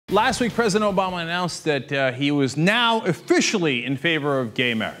Last week, President Obama announced that he was now officially in favor of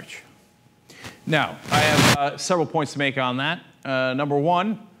gay marriage. Now, I have several points to make on that. Number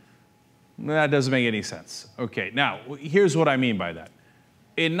one, that doesn't make any sense. Okay, now, here's what I mean by that.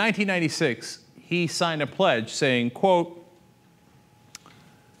 In 1996, he signed a pledge saying, quote,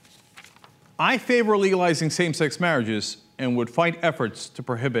 "I favor legalizing same-sex marriages and would fight efforts to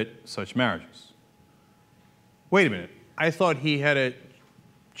prohibit such marriages." Wait a minute. I thought he had a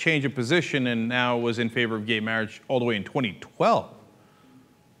change of position and now was in favor of gay marriage all the way in 2012,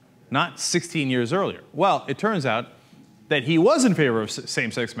 not 16 years earlier. Well, it turns out that he was in favor of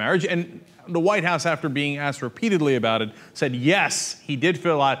same-sex marriage, and the White House, after being asked repeatedly about it, said yes, he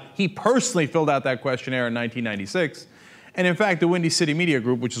personally filled out that questionnaire in 1996. And in fact, the Windy City Media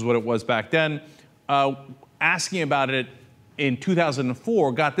Group, which is what it was back then, asking about it in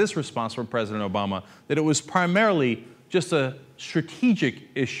 2004, got this response from President Obama, that it was primarily just a strategic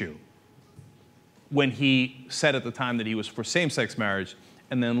issue when he said at the time that he was for same-sex marriage,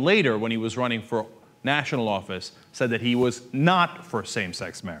 and then later, when he was running for national office, said that he was not for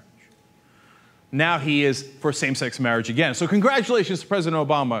same-sex marriage. Now he is for same-sex marriage again. So congratulations to President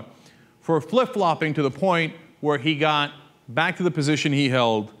Obama for flip-flopping to the point where he got back to the position he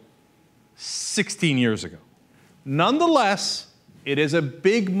held 16 years ago. Nonetheless, it is a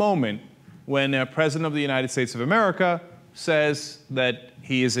big moment when a President of the United States of America says that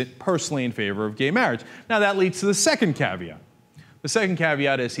he is personally in favor of gay marriage. Now that leads to the second caveat. The second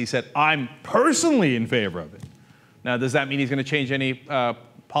caveat is he said, "I'm personally in favor of it." Now, does that mean he's going to change any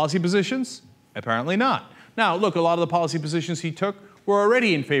policy positions? Apparently not. Now, look, a lot of the policy positions he took were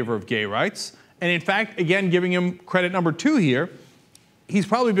already in favor of gay rights. And in fact, again, giving him credit number two here, he's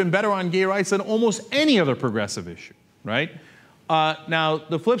probably been better on gay rights than almost any other progressive issue, right? Now,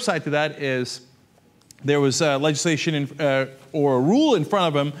 the flip side to that is there was legislation or a rule in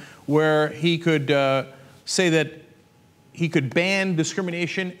front of him where he could say that he could ban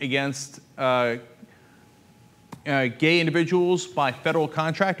discrimination against gay individuals by federal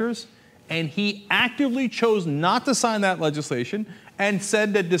contractors. And he actively chose not to sign that legislation and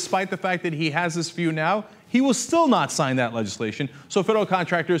said that despite the fact that he has this view now, he will still not sign that legislation, so federal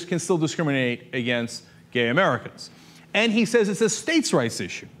contractors can still discriminate against gay Americans. And he says it's a states' rights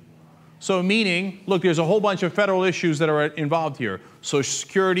issue. So meaning, look, there's a whole bunch of federal issues that are involved here. Social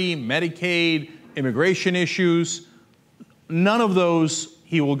Security, Medicaid, immigration issues. None of those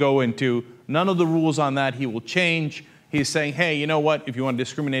he will go into. None of the rules on that he will change. He's saying, hey, you know what, if you want to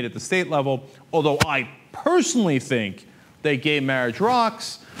discriminate at the state level, although I personally think that gay marriage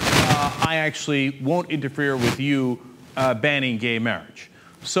rocks, I actually won't interfere with you banning gay marriage.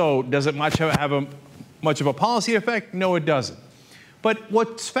 So does it have much of a policy effect? No, it doesn't. But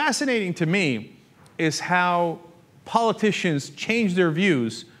what's fascinating to me is how politicians change their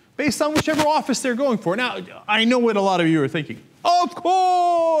views based on whichever office they're going for. Now, I know what a lot of you are thinking. Of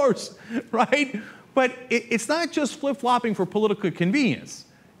course, right? But it's not just flip-flopping for political convenience.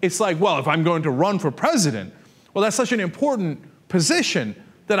 It's like, well, if I'm going to run for president, well, that's such an important position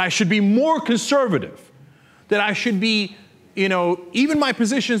that I should be more conservative, that I should be, you know, even my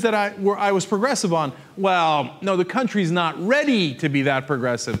positions that I was progressive on, well, no, the country's not ready to be that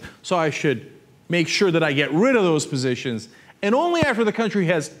progressive, so I should make sure that I get rid of those positions. And only after the country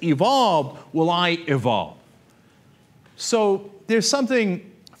has evolved will I evolve. So there's something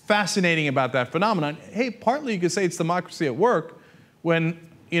fascinating about that phenomenon. Hey, partly you could say it's democracy at work. When,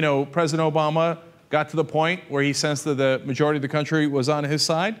 you know, President Obama got to the point where he sensed that the majority of the country was on his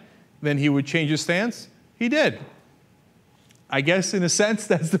side, then he would change his stance. He did. I guess in a sense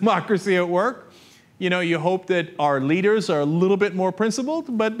that's democracy at work. You know, you hope that our leaders are a little bit more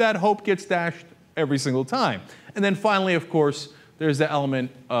principled, but that hope gets dashed every single time. And then finally, of course, there's the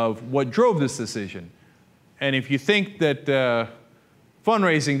element of what drove this decision. And if you think that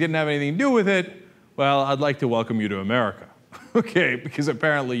fundraising didn't have anything to do with it, well, I'd like to welcome you to America, okay? Because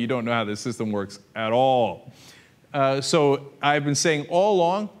apparently you don't know how this system works at all. So I've been saying all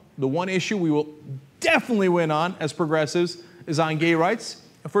along, the one issue we will definitely win on as progressives is on gay rights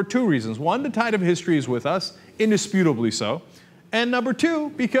for two reasons. One, the tide of history is with us, indisputably so. And number two,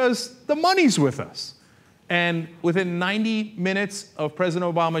 because the money's with us. And within 90 minutes of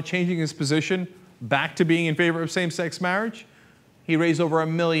President Obama changing his position back to being in favor of same-sex marriage, he raised over $1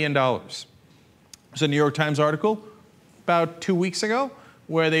 million. There's a New York Times article about 2 weeks ago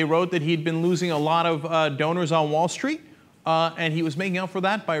where they wrote that he'd been losing a lot of donors on Wall Street, and he was making up for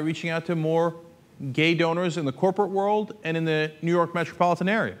that by reaching out to more gay donors in the corporate world and in the New York metropolitan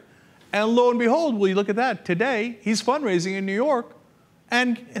area. And lo and behold, will you look at that, today he's fundraising in New York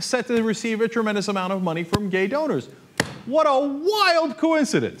and set to receive a tremendous amount of money from gay donors. What a wild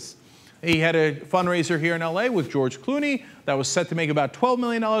coincidence. He had a fundraiser here in LA with George Clooney that was set to make about $12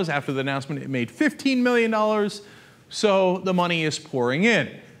 million. After the announcement, it made $15 million. So the money is pouring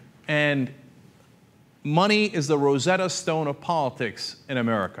in. And money is the Rosetta Stone of politics in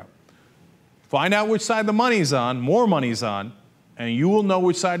America. Find out which side the money's on, more money's on, and you will know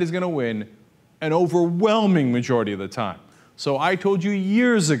which side is going to win an overwhelming majority of the time. So I told you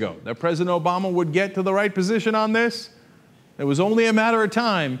years ago that President Obama would get to the right position on this. It was only a matter of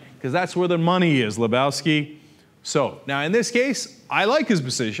time, because that's where the money is, Lebowski. So now in this case, I like his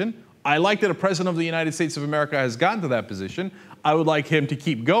position. I like that a president of the United States of America has gotten to that position. I would like him to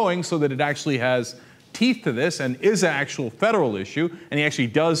keep going so that it actually has teeth to this and is an actual federal issue, and he actually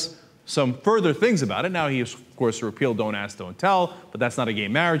does some further things about it. Now, he has, of course, repealed Don't Ask, Don't Tell, but that's not a gay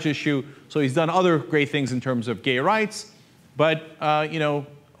marriage issue. So he's done other great things in terms of gay rights. But, you know,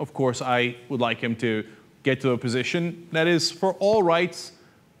 of course, I would like him to get to a position that is for all rights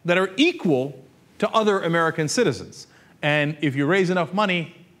that are equal to other American citizens. And if you raise enough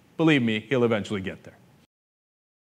money, believe me, he'll eventually get there.